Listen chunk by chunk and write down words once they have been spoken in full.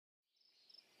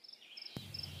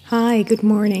Hi, good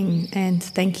morning, and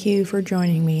thank you for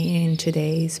joining me in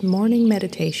today's morning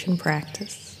meditation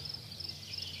practice.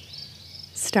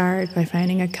 Start by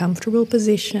finding a comfortable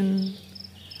position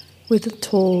with a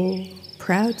tall,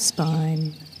 proud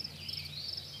spine.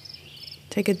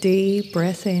 Take a deep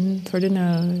breath in through the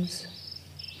nose.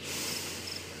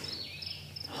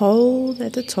 Hold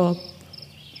at the top,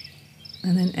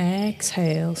 and then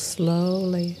exhale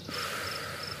slowly.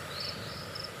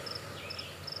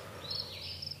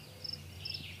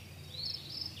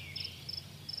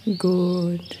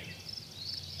 Good.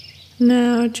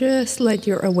 Now just let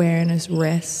your awareness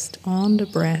rest on the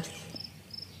breath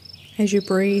as you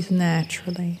breathe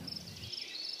naturally.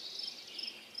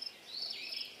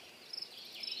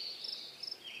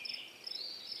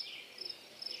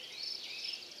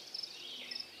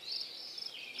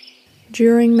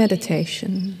 During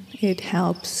meditation, it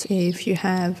helps if you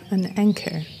have an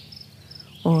anchor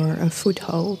or a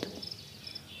foothold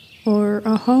or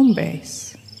a home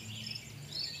base.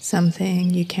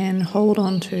 Something you can hold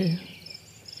on to,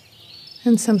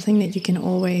 and something that you can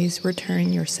always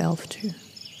return yourself to.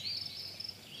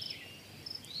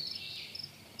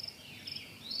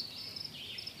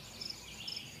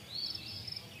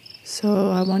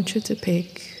 So I want you to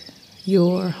pick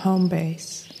your home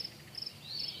base.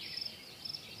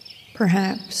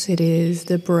 Perhaps it is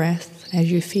the breath as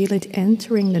you feel it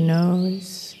entering the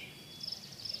nose.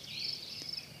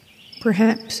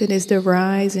 Perhaps it is the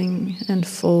rising and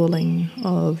falling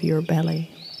of your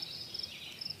belly.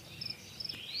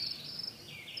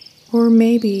 Or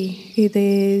maybe it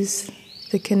is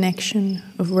the connection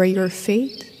of where your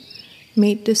feet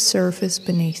meet the surface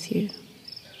beneath you.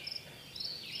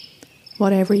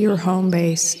 Whatever your home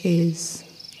base is,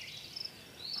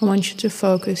 I want you to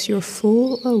focus your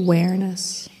full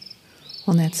awareness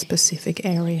on that specific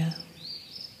area.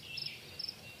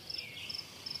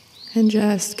 And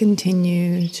just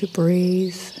continue to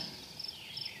breathe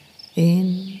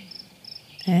in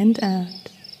and out.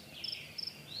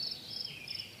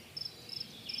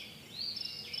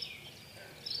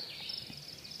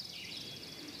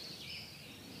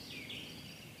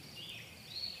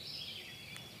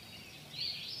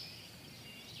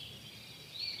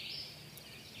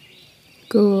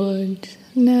 Good.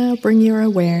 Now bring your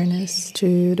awareness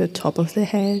to the top of the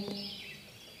head.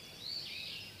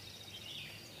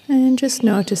 And just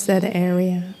notice that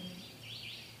area.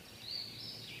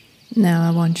 Now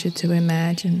I want you to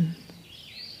imagine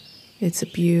it's a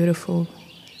beautiful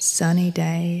sunny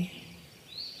day.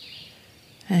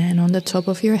 And on the top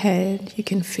of your head, you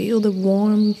can feel the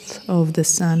warmth of the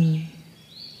sun.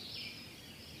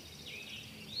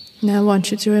 Now I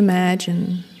want you to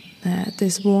imagine that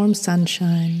this warm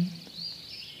sunshine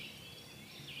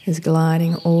is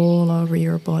gliding all over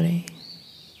your body.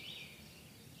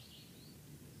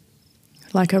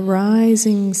 Like a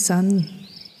rising sun,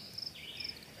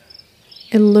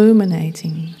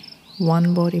 illuminating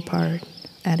one body part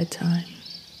at a time.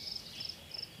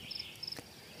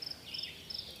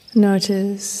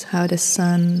 Notice how the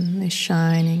sun is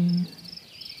shining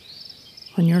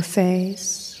on your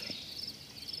face,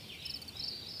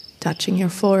 touching your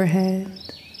forehead.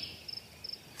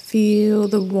 Feel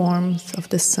the warmth of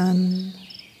the sun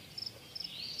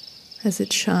as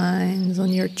it shines on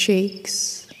your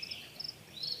cheeks,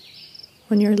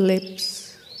 on your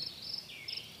lips,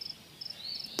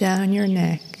 down your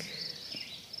neck,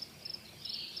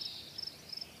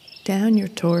 down your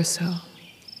torso,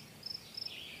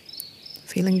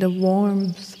 feeling the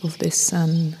warmth of this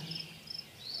sun.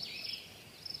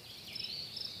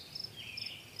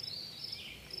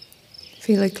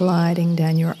 Feel it gliding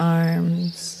down your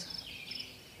arms,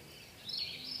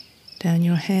 down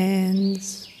your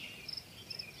hands,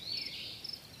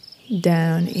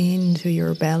 down into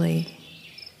your belly.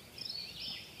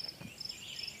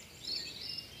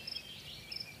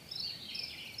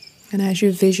 And as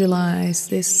you visualize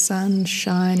this sun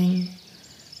shining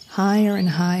higher and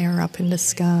higher up in the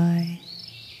sky,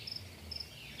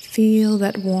 feel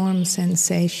that warm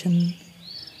sensation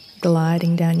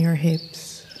gliding down your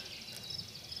hips,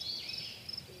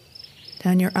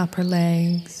 down your upper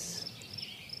legs,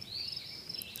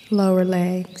 lower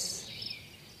legs,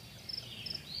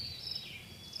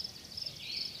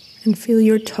 and feel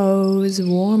your toes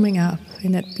warming up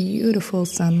in that beautiful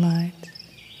sunlight.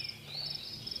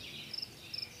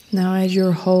 Now as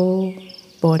your whole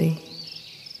body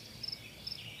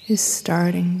is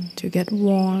starting to get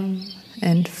warm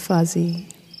and fuzzy,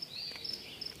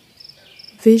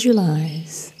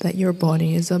 visualize that your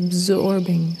body is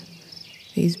absorbing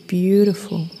these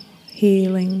beautiful,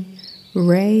 healing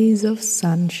rays of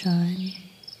sunshine.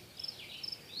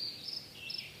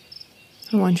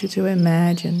 I want you to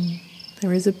imagine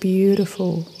there is a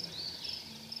beautiful,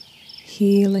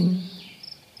 healing,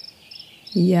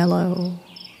 yellow,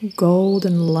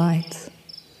 golden light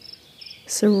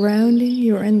surrounding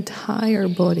your entire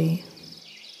body.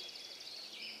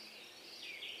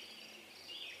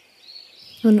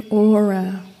 An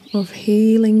aura of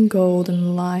healing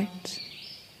golden light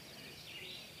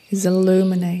is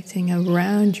illuminating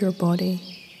around your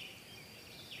body,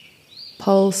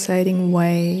 pulsating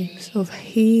waves of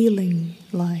healing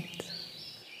light.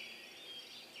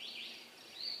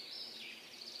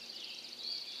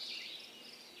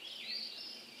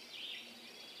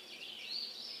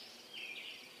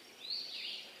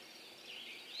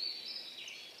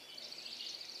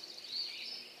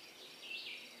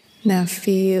 Now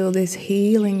feel this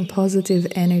healing positive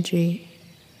energy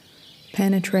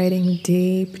penetrating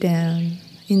deep down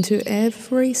into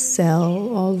every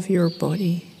cell of your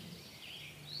body.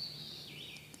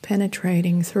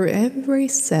 Penetrating through every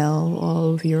cell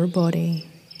of your body,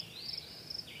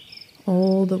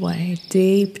 all the way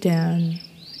deep down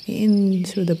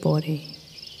into the body,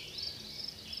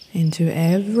 into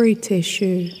every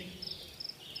tissue,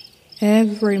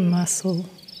 every muscle,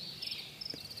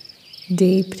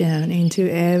 deep down into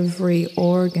every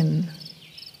organ,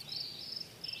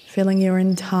 filling your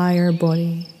entire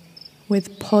body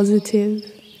with positive,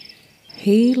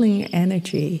 healing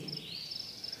energy,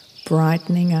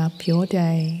 brightening up your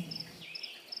day.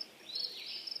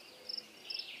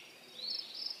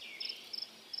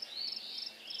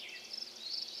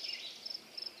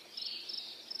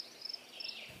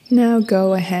 Now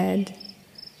go ahead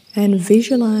and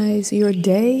visualize your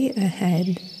day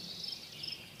ahead.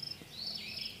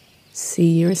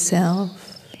 See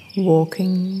yourself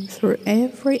walking through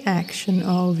every action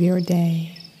of your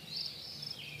day,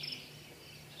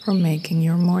 from making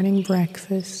your morning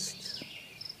breakfast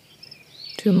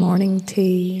to morning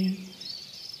tea,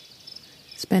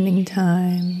 spending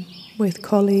time with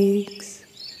colleagues,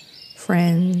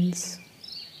 friends,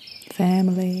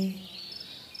 family,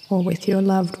 or with your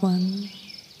loved one.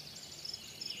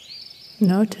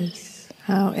 Notice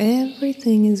how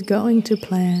everything is going to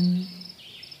plan.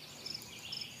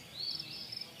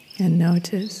 And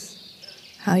notice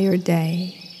how your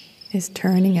day is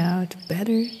turning out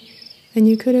better than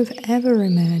you could have ever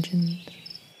imagined.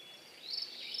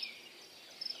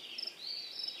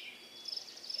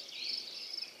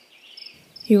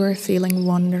 You are feeling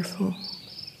wonderful.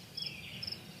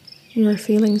 You are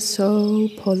feeling so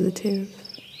positive.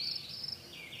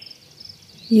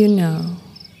 You know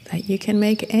that you can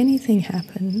make anything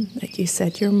happen that you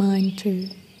set your mind to.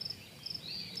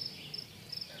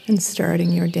 And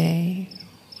starting your day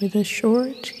with a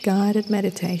short guided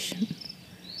meditation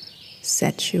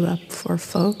sets you up for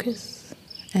focus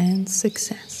and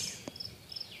success.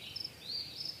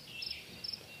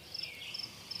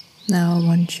 Now I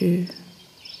want you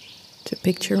to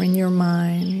picture in your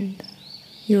mind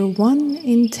your one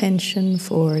intention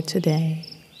for today.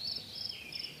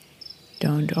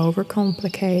 Don't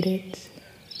overcomplicate it.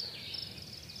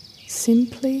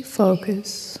 Simply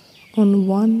focus on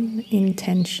one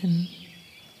intention.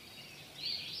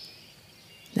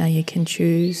 Now you can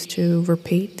choose to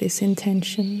repeat this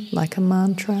intention like a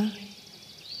mantra,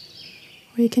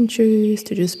 or you can choose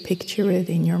to just picture it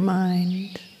in your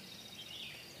mind.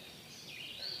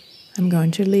 I'm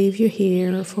going to leave you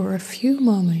here for a few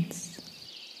moments.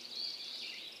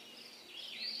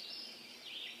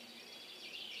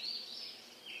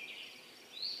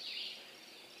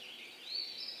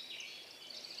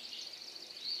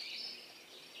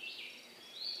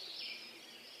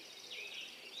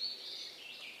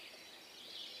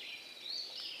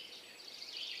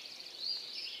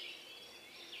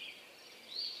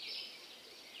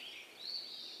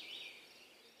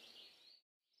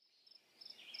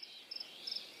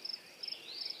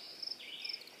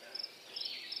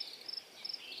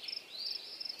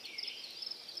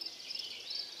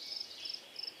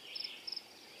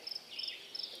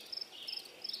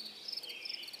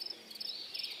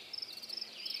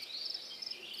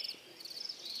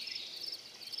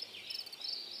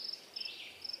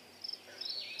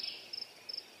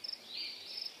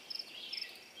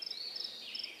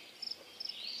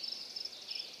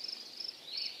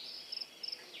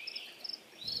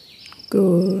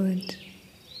 Good.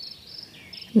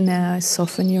 Now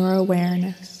soften your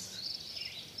awareness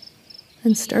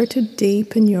and start to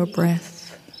deepen your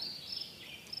breath.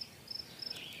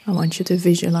 I want you to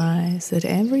visualize that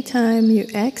every time you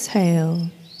exhale,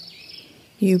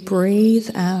 you breathe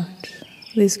out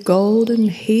this golden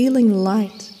healing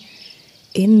light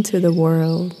into the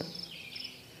world.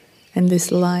 And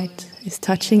this light is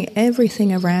touching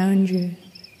everything around you,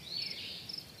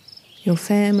 your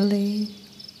family,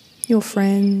 your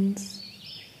friends,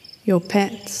 your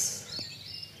pets,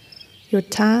 your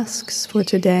tasks for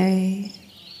today.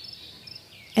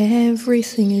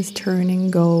 Everything is turning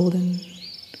golden,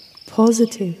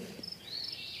 positive,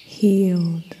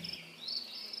 healed.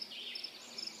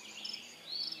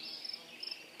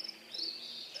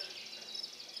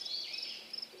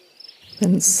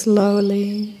 Then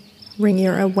slowly bring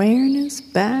your awareness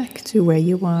back to where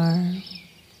you are,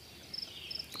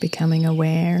 becoming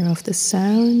aware of the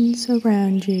sounds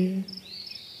around you.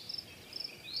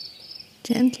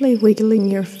 Gently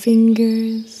wiggling your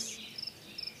fingers,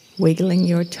 wiggling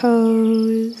your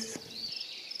toes,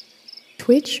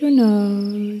 twitch your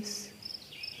nose,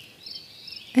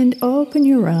 and open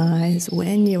your eyes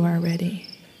when you are ready.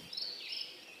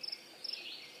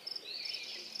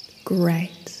 Great.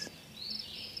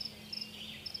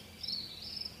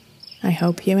 I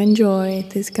hope you enjoyed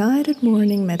this guided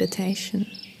morning meditation.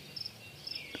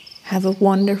 Have a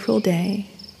wonderful day,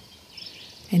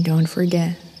 and don't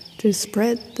forget to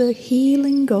spread the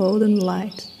healing golden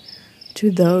light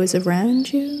to those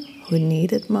around you who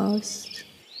need it most.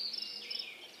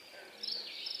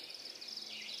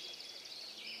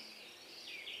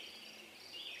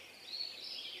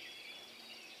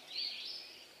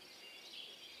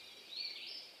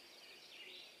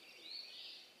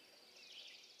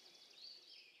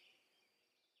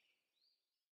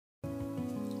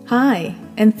 Hi,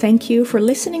 and thank you for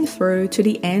listening through to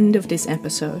the end of this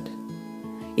episode.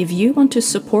 If you want to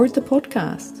support the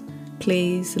podcast,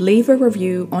 please leave a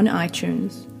review on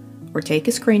iTunes or take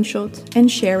a screenshot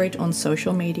and share it on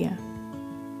social media.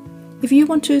 If you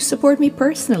want to support me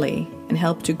personally and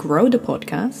help to grow the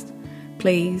podcast,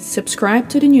 please subscribe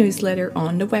to the newsletter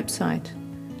on the website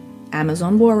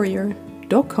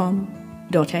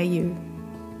amazonwarrior.com.au.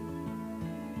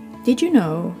 Did you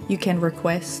know you can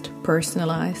request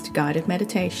personalized guided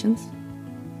meditations?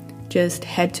 Just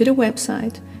head to the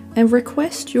website and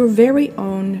request your very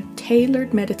own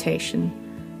tailored meditation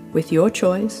with your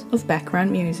choice of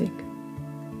background music.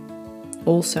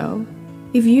 Also,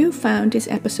 if you found this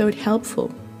episode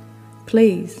helpful,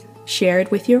 please share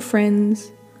it with your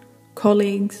friends,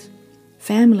 colleagues,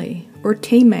 family, or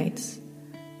teammates,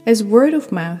 as word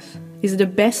of mouth is the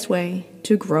best way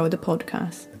to grow the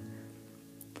podcast.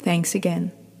 Thanks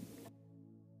again.